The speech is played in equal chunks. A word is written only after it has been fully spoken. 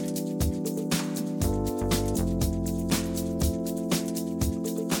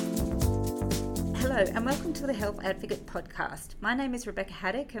Hello and welcome to the Health Advocate podcast. My name is Rebecca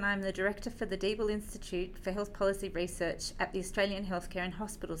Haddock and I'm the Director for the Deeble Institute for Health Policy Research at the Australian Healthcare and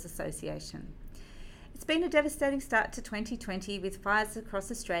Hospitals Association. It's been a devastating start to 2020 with fires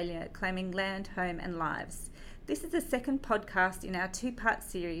across Australia claiming land, home and lives. This is the second podcast in our two-part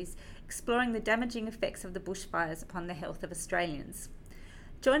series exploring the damaging effects of the bushfires upon the health of Australians.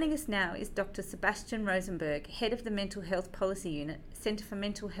 Joining us now is Dr. Sebastian Rosenberg, Head of the Mental Health Policy Unit, Centre for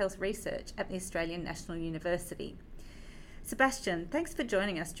Mental Health Research at the Australian National University. Sebastian, thanks for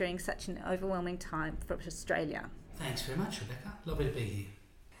joining us during such an overwhelming time for Australia. Thanks very much, Rebecca. Lovely to be here.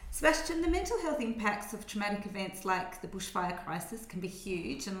 Sebastian, the mental health impacts of traumatic events like the bushfire crisis can be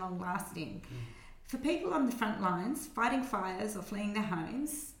huge and long-lasting. For people on the front lines, fighting fires or fleeing their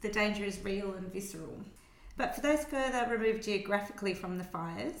homes, the danger is real and visceral. But for those further removed geographically from the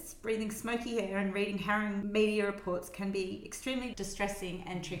fires, breathing smoky air and reading harrowing media reports can be extremely distressing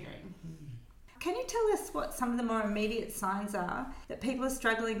and triggering. Can you tell us what some of the more immediate signs are that people are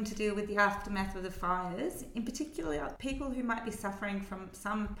struggling to deal with the aftermath of the fires, in particular people who might be suffering from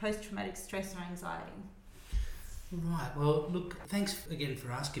some post-traumatic stress or anxiety? Right, well, look, thanks again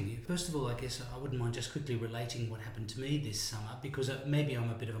for asking me. First of all, I guess I wouldn't mind just quickly relating what happened to me this summer, because maybe I'm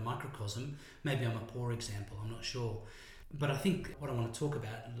a bit of a microcosm, maybe I'm a poor example, I'm not sure. But I think what I want to talk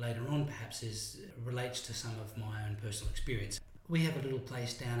about later on perhaps relates to some of my own personal experience. We have a little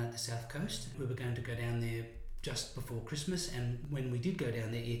place down at the south coast. We were going to go down there just before Christmas, and when we did go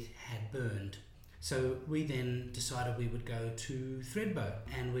down there, it had burned. So we then decided we would go to Thredbo,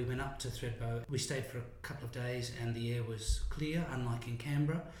 and we went up to Thredbo. We stayed for a couple of days and the air was clear, unlike in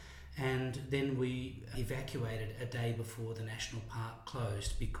Canberra. And then we evacuated a day before the national park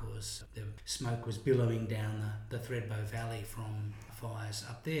closed because the smoke was billowing down the Thredbo Valley from fires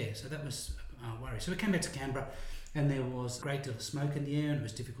up there. So that was a worry. So we came back to Canberra, and there was a great deal of smoke in the air and it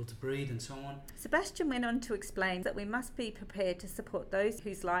was difficult to breathe and so on. Sebastian went on to explain that we must be prepared to support those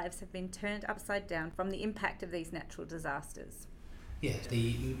whose lives have been turned upside down from the impact of these natural disasters. Yeah,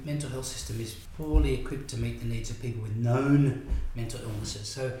 the mental health system is poorly equipped to meet the needs of people with known mental illnesses.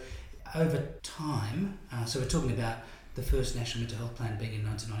 So over time, so we're talking about the first National Mental Health Plan being in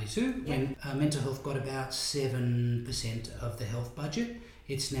 1992, when mental health got about 7% of the health budget.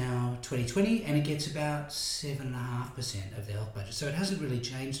 It's now 2020 and it gets about 7.5% of the health budget. So it hasn't really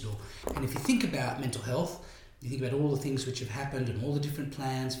changed at all. And if you think about mental health, you think about all the things which have happened and all the different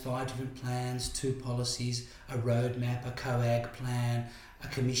plans, 5 different plans, 2 policies, a roadmap, a COAG plan, a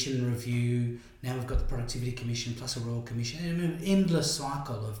commission review. Now we've got the Productivity Commission plus a Royal Commission, and an endless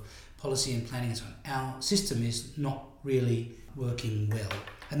cycle of policy and planning and so on. Our system is not really working well.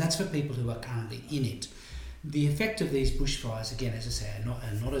 And that's for people who are currently in it. The effect of these bushfires, again, as I say, and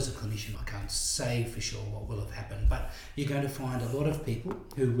not as a clinician, I can't say for sure what will have happened, but you're going to find a lot of people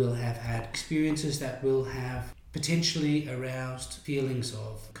who will have had experiences that will have potentially aroused feelings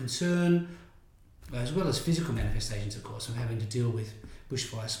of concern, as well as physical manifestations, of course, of having to deal with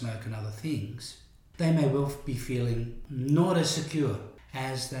bushfire smoke and other things. They may well be feeling not as secure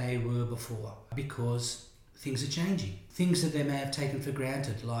as they were before because things are changing. Things that they may have taken for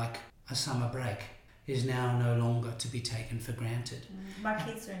granted, like a summer break, is now no longer to be taken for granted. My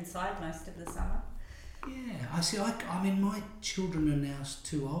kids are inside most of the summer. Yeah, I see. I mean, my children are now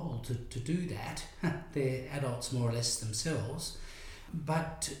too old to do that. They're adults more or less themselves.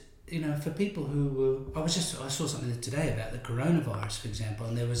 But, you know, for people who I saw something today about the coronavirus, for example,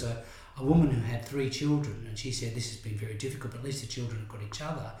 and there was a woman who had 3 children, and she said this has been very difficult, but at least the children have got each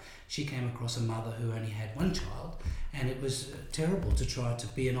other. She came across a mother who only had 1 child, and it was terrible to try to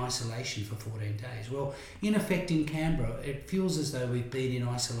be in isolation for 14 days. Well, in effect in Canberra, it feels as though we've been in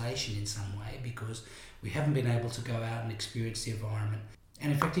isolation in some way because we haven't been able to go out and experience the environment.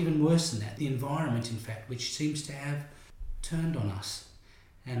 And in fact, even worse than that, the environment, in fact, which seems to have turned on us.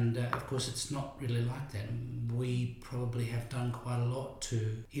 And of course, it's not really like that. We probably have done quite a lot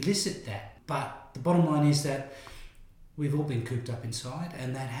to elicit that. But the bottom line is that we've all been cooped up inside,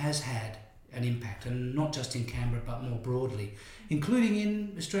 and that has had an impact, and not just in Canberra, but more broadly, including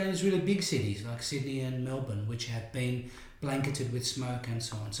in Australia's really big cities like Sydney and Melbourne, which have been blanketed with smoke and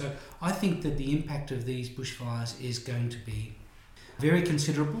so on. So I think that the impact of these bushfires is going to be very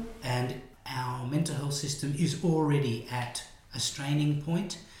considerable, and our mental health system is already at a straining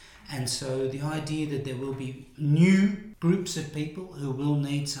point. And so the idea that there will be new groups of people who will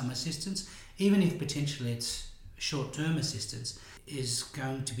need some assistance, even if potentially it's short-term assistance, is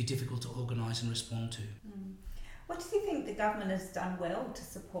going to be difficult to organise and respond to. What do you think the government has done well to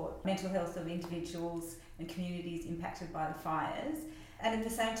support mental health of individuals and communities impacted by the fires? And in the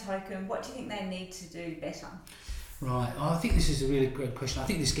same token, what do you think they need to do better? Right. I think this is a really great question. I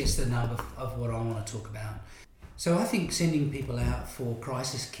think this gets to the nub of what I want to talk about. So I think sending people out for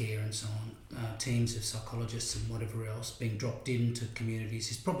crisis care and so on, teams of psychologists and whatever else being dropped into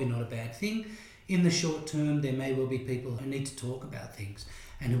communities is probably not a bad thing. In the short term, there may well be people who need to talk about things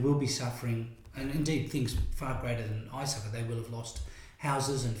and who will be suffering, and indeed things far greater than I suffer. They will have lost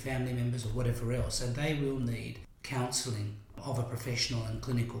houses and family members or whatever else, and they will need counselling of a professional and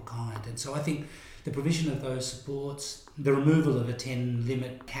clinical kind. And so I think the provision of those supports, the removal of a 10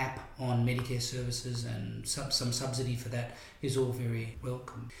 limit cap on Medicare services and some subsidy for that is all very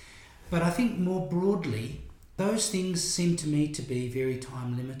welcome. But I think more broadly, those things seem to me to be very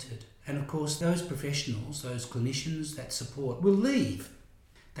time limited. And of course, those professionals, those clinicians, that support will leave.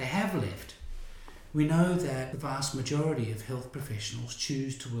 They have left. We know that the vast majority of health professionals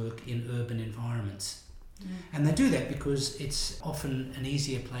choose to work in urban environments. And they do that because it's often an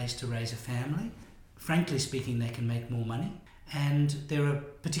easier place to raise a family. Frankly speaking, they can make more money. And there are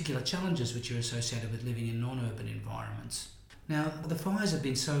particular challenges which are associated with living in non-urban environments. Now, the fires have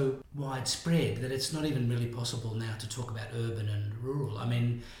been so widespread that it's not even really possible now to talk about urban and rural. I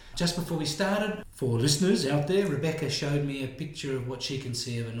mean, just before we started, for listeners out there, Rebecca showed me a picture of what she can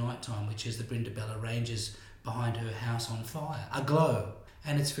see of a night time, which is the Brindabella Ranges behind her house on fire, aglow.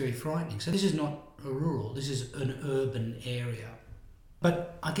 And it's very frightening. So this is not a rural, this is an urban area.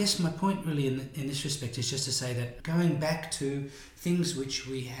 But I guess my point really in this respect is just to say that going back to things which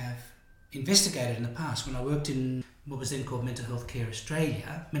we have investigated in the past, when I worked in what was then called Mental Health Care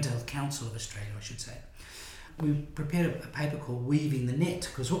Australia, Mental Health Council of Australia, I should say, we prepared a paper called Weaving the Net,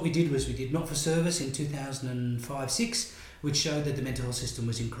 because what we did was we did not-for-service in 2005-06, which showed that the mental health system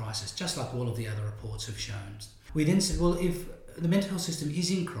was in crisis, just like all of the other reports have shown. We then said, well, if the mental health system is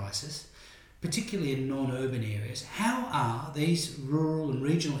in crisis, particularly in non-urban areas, how are these rural and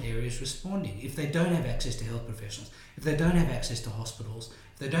regional areas responding if they don't have access to health professionals, if they don't have access to hospitals,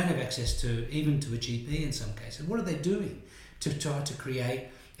 if they don't have access to even to a GP in some cases? What are they doing to try to create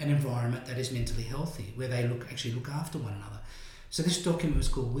an environment that is mentally healthy, where they actually look after one another? So this document was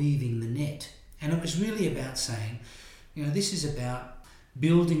called Weaving the Net, and it was really about saying, this is about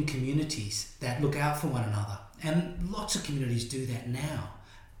building communities that look out for one another, and lots of communities do that now.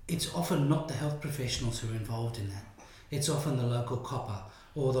 It's often not the health professionals who are involved in that. It's often the local copper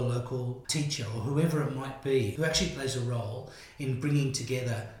or the local teacher or whoever it might be who actually plays a role in bringing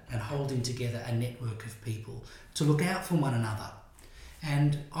together and holding together a network of people to look out for one another.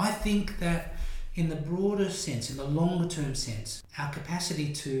 And I think that in the broader sense, in the longer term sense, our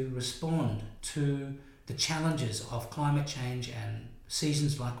capacity to respond to the challenges of climate change and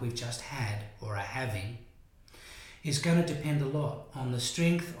seasons like we've just had or are having is going to depend a lot on the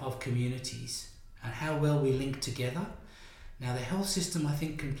strength of communities and how well we link together. Now, the health system, I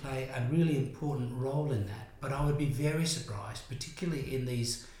think, can play a really important role in that, but I would be very surprised, particularly in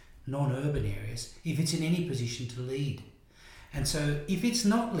these non-urban areas, if it's in any position to lead. And so if it's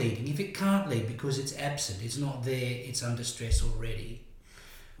not leading, if it can't lead because it's absent, it's not there, it's under stress already,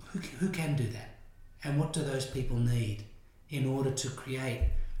 who can do that? And what do those people need in order to create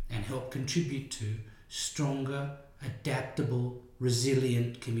and help contribute to stronger, adaptable,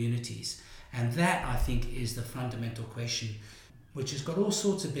 resilient communities? And that, I think, is the fundamental question, which has got all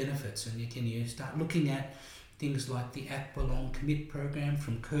sorts of benefits. And you start looking at things like the Act Belong Commit program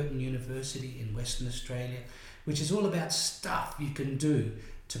from Curtin University in Western Australia, which is all about stuff you can do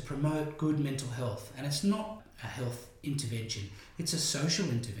to promote good mental health. And it's not a health intervention, it's a social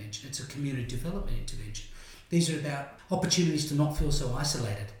intervention, it's a community development intervention. These are about opportunities to not feel so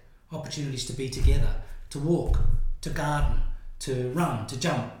isolated, opportunities to be together, to walk, to garden, to run, to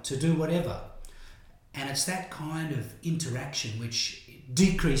jump, to do whatever. And it's that kind of interaction which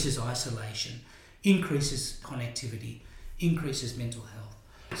decreases isolation, increases connectivity, increases mental health.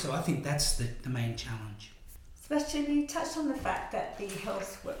 So I think that's the main challenge. Sebastian, you touched on the fact that the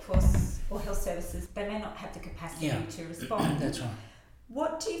health workforce or health services, they may not have the capacity to respond. That's right.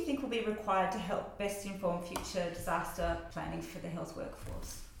 What do you think will be required to help best inform future disaster planning for the health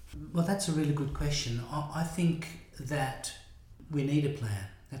workforce? Well, that's a really good question. I think that we need a plan.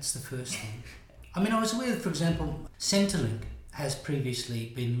 That's the first thing. I mean, I was aware that, for example, Centrelink has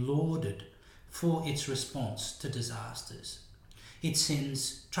previously been lauded for its response to disasters. It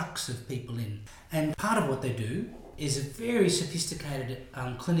sends trucks of people in. And part of what they do is a very sophisticated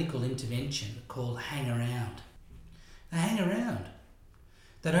clinical intervention called hang around. They hang around.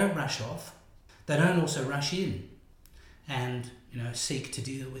 They don't rush off. They don't also rush in and, seek to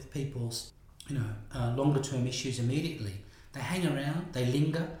deal with people's, longer term issues immediately. They hang around, they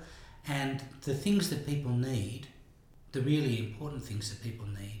linger, and the things that people need, the really important things that people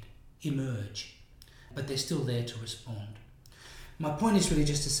need, emerge. but they're still there to respond. My point is really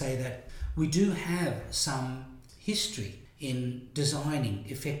just to say that we do have some history in designing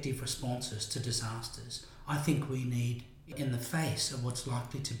effective responses to disasters. I think we need, in the face of what's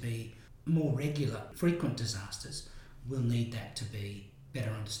likely to be more regular, frequent disasters, we'll need that to be better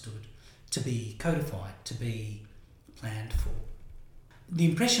understood, to be codified, to be planned for. The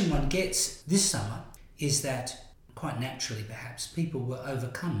impression one gets this summer is that, quite naturally perhaps, people were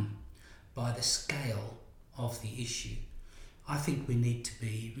overcome by the scale of the issue. I think we need to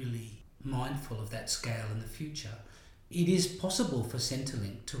be really mindful of that scale in the future. It is possible for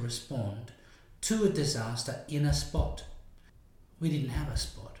Centrelink to respond to a disaster in a spot. We didn't have a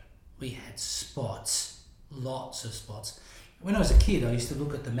spot. We had spots, lots of spots. When I was a kid, I used to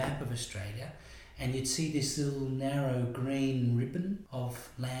look at the map of Australia and you'd see this little narrow green ribbon of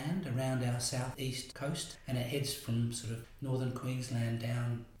land around our southeast coast, and it heads from sort of northern Queensland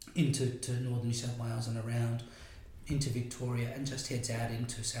down into northern New South Wales and around into Victoria and just heads out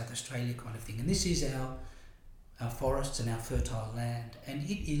into South Australia kind of thing. And this is our forests and our fertile land, and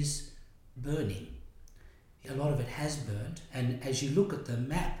it is burning. A lot of it has burnt, and as you look at the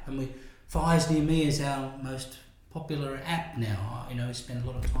map, and Fires Near Me is our most popular app now. You know, we spend a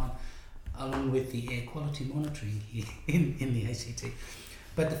lot of time along with the air quality monitoring here in the ACT.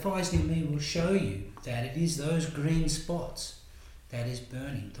 But the Fires Near Me will show you that it is those green spots that is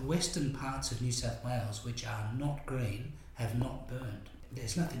burning. The western parts of New South Wales, which are not green, have not burned.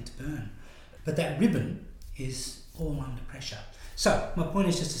 There's nothing to burn. But that ribbon is all under pressure. So my point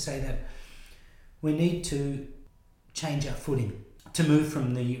is just to say that we need to change our footing, to move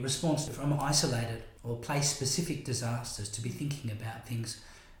from the response from isolated or place-specific disasters to be thinking about things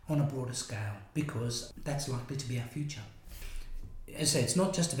on a broader scale, because that's likely to be our future. As I say, it's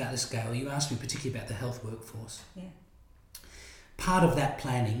not just about the scale. You asked me particularly about the health workforce. Yeah. Part of that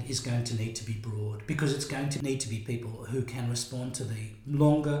planning is going to need to be broad, because it's going to need to be people who can respond to the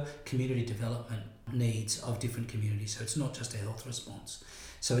longer community development needs of different communities. So it's not just a health response.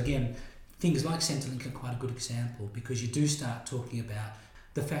 So again, things like Centrelink are quite a good example, because you do start talking about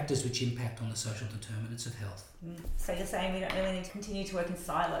the factors which impact on the social determinants of health. So you're saying we don't really need to continue to work in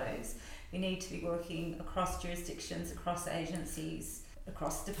silos. We need to be working across jurisdictions, across agencies,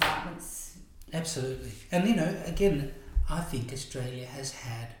 across departments. Absolutely. And you know, again, I think Australia has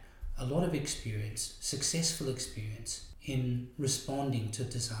had a lot of experience, successful experience, in responding to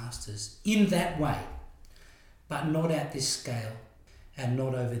disasters in that way, but not at this scale and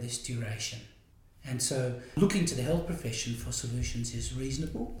not over this duration. And so looking to the health profession for solutions is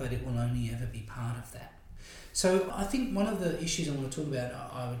reasonable, but it will only ever be part of that. So I think one of the issues I want to talk about,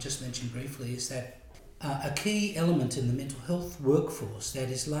 I would just mention briefly, is that a key element in the mental health workforce that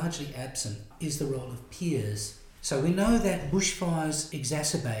is largely absent is the role of peers. So we know that bushfires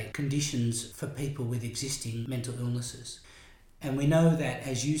exacerbate conditions for people with existing mental illnesses. And we know that,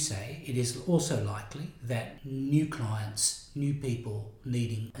 as you say, it is also likely that new clients, new people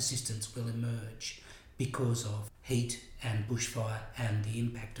needing assistance will emerge because of heat and bushfire and the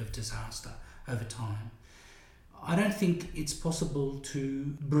impact of disaster over time. I don't think it's possible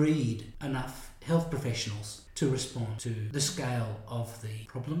to breed enough health professionals to respond to the scale of the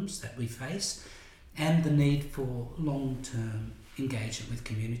problems that we face and the need for long-term engagement with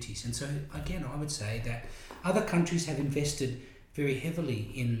communities. And so, again, I would say that other countries have invested very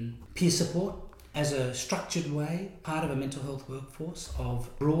heavily in peer support as a structured way, part of a mental health workforce, of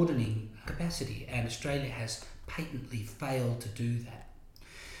broadening capacity, and Australia has patently failed to do that.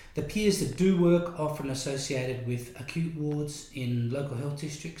 The peers that do work often associated with acute wards in local health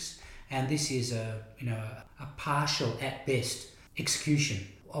districts, and this is a partial, at best, execution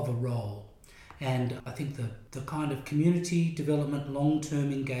of a role. And I think the kind of community development,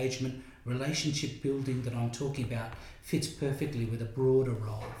 long-term engagement, relationship building that I'm talking about fits perfectly with a broader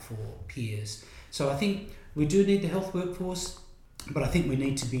role for peers. So I think we do need the health workforce, but I think we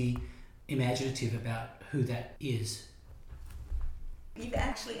need to be imaginative about who that is. You've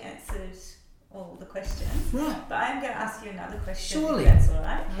actually answered all the questions. Right. But I'm going to ask you another question. Surely. If that's all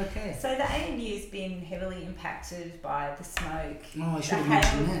right. Okay. So the ANU's been heavily impacted by the smoke. Oh, I should have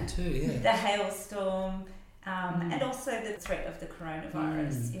mentioned that too, yeah. The hailstorm, and also the threat of the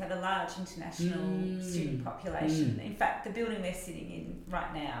coronavirus. You had a large international student population. In fact, the building they're sitting in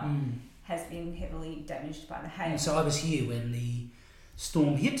right now has been heavily damaged by the hail. So I was here when the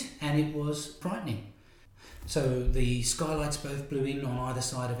storm hit, and it was frightening. So the skylights both blew in on either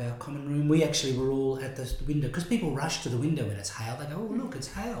side of our common room. We actually were all at the window, because people rush to the window when it's hail. They go, oh, look,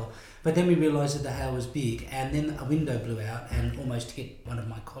 it's hail. But then we realised that the hail was big, and then a window blew out and almost hit one of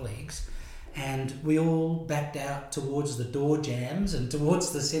my colleagues. And we all backed out towards the door jambs and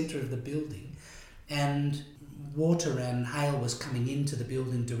towards the centre of the building. and water and hail was coming into the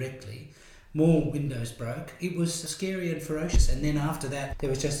building directly. More windows broke. It was scary and ferocious. And then after that, there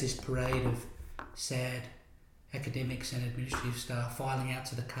was just this parade of sad academics and administrative staff filing out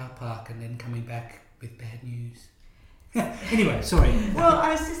to the car park and then coming back with bad news. Anyway, sorry. Well,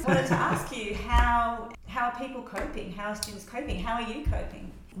 I was just wanted to ask you, how are people coping? How are students coping? How are you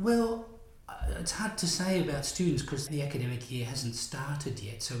coping? Well, it's hard to say about students because the academic year hasn't started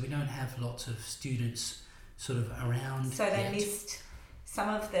yet, so we don't have lots of students sort of around. So they yet. missed some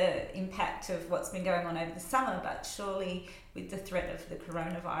of the impact of what's been going on over the summer, but surely with the threat of the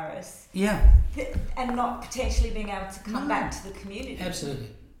coronavirus, and not potentially being able to come back to the community.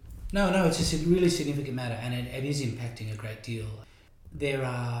 Absolutely. No, it's a really significant matter, and it is impacting a great deal. There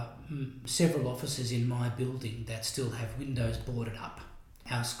are several offices in my building that still have windows boarded up.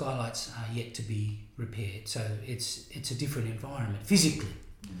 Our skylights are yet to be repaired, so it's a different environment physically.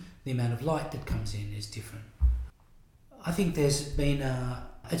 The amount of light that comes in is different. I think there's been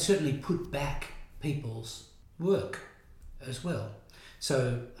it certainly put back people's work as well.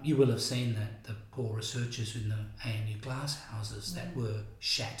 So you will have seen that the poor researchers in the ANU glass houses that were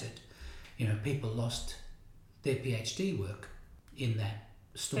shattered. You know, people lost their PhD work in that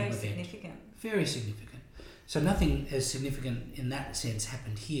storm event. Very significant. So nothing as significant in that sense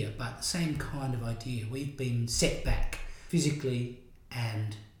happened here, but the same kind of idea. We've been set back physically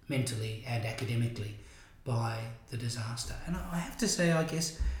and mentally and academically by the disaster. And I have to say, I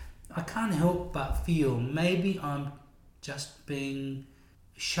guess, I can't help but feel maybe I'm just being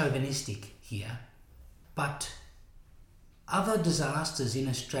chauvinistic here, but other disasters in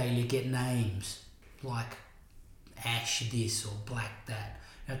Australia get names like ash this or black that.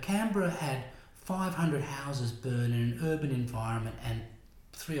 Now, Canberra had 500 houses burn in an urban environment and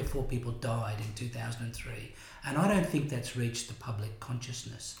 3 or 4 people died in 2003. And I don't think that's reached the public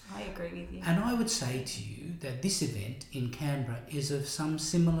consciousness. I agree with you. And I would say to you that this event in Canberra is of some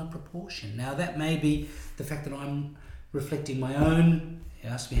similar proportion. Now, that may be the fact that I'm reflecting my own, you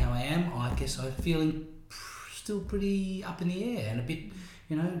ask me how I am, I guess I'm feeling still pretty up in the air and a bit,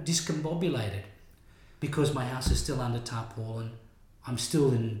 discombobulated because my house is still under tarpaulin. I'm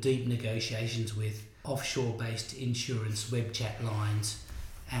still in deep negotiations with offshore-based insurance web chat lines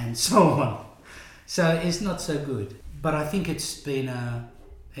and so on. So it's not so good. But I think it's been a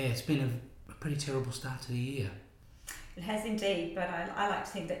pretty terrible start to the year. It has indeed, but I like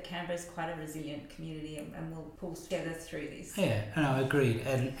to think that Canberra is quite a resilient community and will pull together through this. Yeah, no, agreed.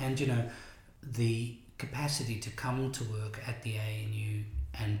 And the capacity to come to work at the ANU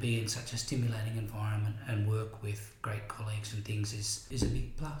and be in such a stimulating environment and work with great colleagues and things is a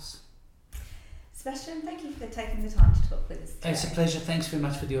big plus. Sebastian, thank you for taking the time to talk with us today. It's a pleasure. Thanks very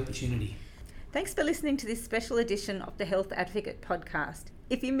much for the opportunity. Thanks for listening to this special edition of the Health Advocate podcast.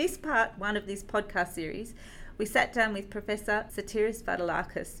 If you missed part 1 of this podcast series, we sat down with Professor Satiris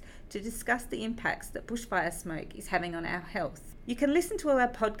Vadalakis to discuss the impacts that bushfire smoke is having on our health. You can listen to all our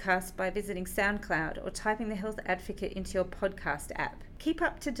podcasts by visiting SoundCloud or typing the Health Advocate into your podcast app. Keep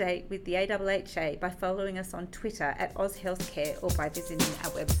up to date with the AHHA by following us on Twitter at OzHealthcare or by visiting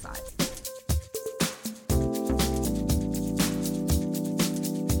our website.